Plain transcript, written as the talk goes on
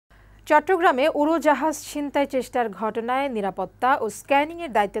চট্টগ্রামে উড়োজাহাজ ছিনতাই চেষ্টার ঘটনায় নিরাপত্তা ও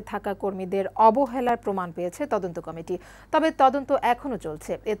স্ক্যানিংয়ের দায়িত্বে থাকা কর্মীদের অবহেলার প্রমাণ পেয়েছে তদন্ত কমিটি। তবে তদন্ত এখনো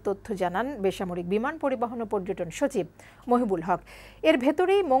চলছে। এ তথ্য জানান বেসামরিক বিমান পরিবহন ও পর্যটন সচিব মহিবুল হক। এর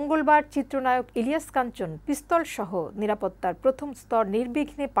ভেতরেই মঙ্গলবার চিত্রনায়ক ইলিয়াস কাঞ্চন পিস্তল সহ নিরাপত্তার প্রথম স্তর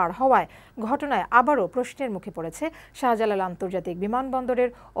নির্বিঘ্নে পার হওয়ায় ঘটনায় আবারও প্রশ্নের মুখে পড়েছে শাহজালাল আন্তর্জাতিক বিমানবন্দরের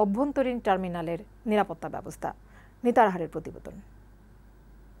অভ্যন্তরীণ টার্মিনালের নিরাপত্তা ব্যবস্থা। নিতারহারের প্রতিবেদন।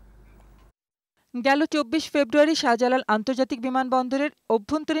 গেল ২৪ ফেব্রুয়ারি শাহজালাল আন্তর্জাতিক বিমানবন্দরের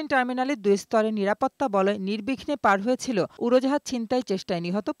অভ্যন্তরীণ টার্মিনালে ২ স্তরের নিরাপত্তা বলয় নির্বিঘ্নে পার হয়েছিল উড়োজাহাজ ছিনতাই চেষ্টায়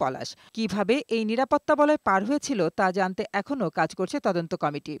নিহত পলাশ। কিভাবে এই নিরাপত্তা বলয় পার হয়েছিল তা জানতে এখনও কাজ করছে তদন্ত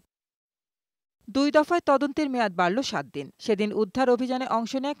কমিটি। ২ দফায় তদন্তের মেয়াদ বাড়ল ৭ দিন। সেদিন উদ্ধার অভিযানে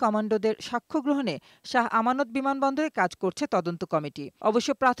অংশ নেয় কমান্ডোদের সাক্ষ্য গ্রহণে শাহ আমানত বিমানবন্দরে কাজ করছে তদন্ত কমিটি। অবশ্য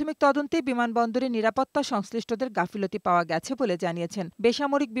প্রাথমিক তদন্তে বিমানবন্দরে নিরাপত্তা সংশ্লিষ্টদের গাফিলতি পাওয়া গেছে বলে জানিয়েছেন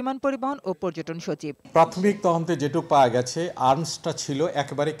বেসামরিক বিমান পরিবহন ও পর্যটন সচিব। প্রাথমিক তদন্তে যেটুকু পাওয়া গেছে, আর্মসটা ছিল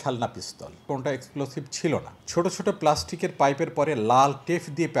একেবারে খেলনা পিস্তল, কোনটা এক্সপ্লোসিভ ছিল না। ছোট ছোট প্লাস্টিকের পাইপের পরে লাল টেপ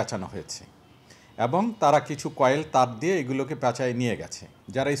দিয়ে পেঁচানো হয়েছে এবং তারা কিছু কয়েল তার দিয়ে এগুলোকে পেঁচায় নিয়ে গেছে।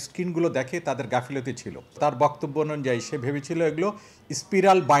 যারা স্ক্রিনগুলো দেখে তাদের গাফিলতি ছিল। তার বক্তব্য অনুযায়ী সে ভেবেছিল এগুলো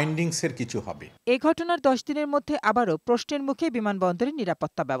স্পিরাল বাইন্ডিংসের কিছু হবে। এই ঘটনার ১০ দিনের মধ্যে আবারও প্রশ্নের মুখে বিমানবন্দরের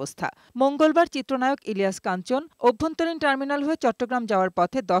নিরাপত্তা ব্যবস্থা। মঙ্গলবার চিত্রনায়ক ইলিয়াস কাঞ্চন অভ্যন্তরীণ টার্মিনাল হয়ে চট্টগ্রাম যাওয়ার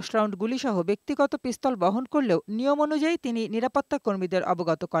পথে ১০ রাউন্ড গুলিসহ ব্যক্তিগত পিস্তল বহন করলেও নিয়ম অনুযায়ী তিনি নিরাপত্তা কর্মীদের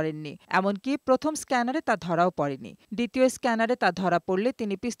অবগত করেননি। এমনকি প্রথম স্ক্যানারে তা ধরাও পড়েনি। দ্বিতীয় স্ক্যানারে তা ধরা পড়লে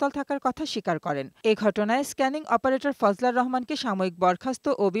তিনি পিস্তল থাকার কথা স্বীকার করেন। এ ঘটনায় স্ক্যানিং অপারেটর ফজলার রহমানকে সাময়িক বরখাস্ত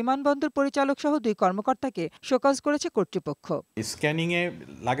ও বিমানবন্দর পরিচালক সহ ২ কর্মকর্তাকে শোকজ করেছে কর্তৃপক্ষ। স্ক্যানিংয়ে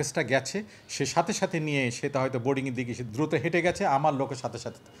লাগেজটা গেছে, সে সাথে সাথে নিয়ে সে তা হয়তো বোর্ডিংয়ের দিকে দ্রুত হেঁটে গেছে, আমার লোকের সাথে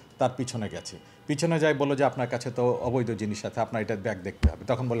সাথে তার পিছনে গেছে। পিছনে যায় বললো যে আপনার কাছে তো অবৈধ জিনিস আছে, আপনার এটা ব্যাগ দেখতে হবে।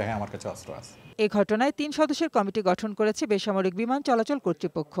 তখন বলে হ্যাঁ আমার কাছে অস্ত্র আছে। এ ঘটনায় ৩ সদস্যের কমিটি গঠন করেছে বেসামরিক বিমান চলাচল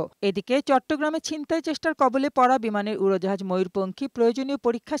কর্তৃপক্ষ। এদিকে চট্টগ্রামে ছিনতাই চেষ্টার কবলে পড়া বিমানের উড়োজাহাজ ময়ূরপঙ্খী প্রয়োজনীয়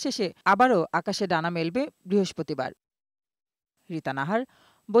পরীক্ষা শেষে আবারও আকাশে ডানা মেলবে বৃহস্পতিবার। রীতা নাহার,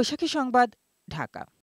 বৈশাখী সংবাদ, ঢাকা।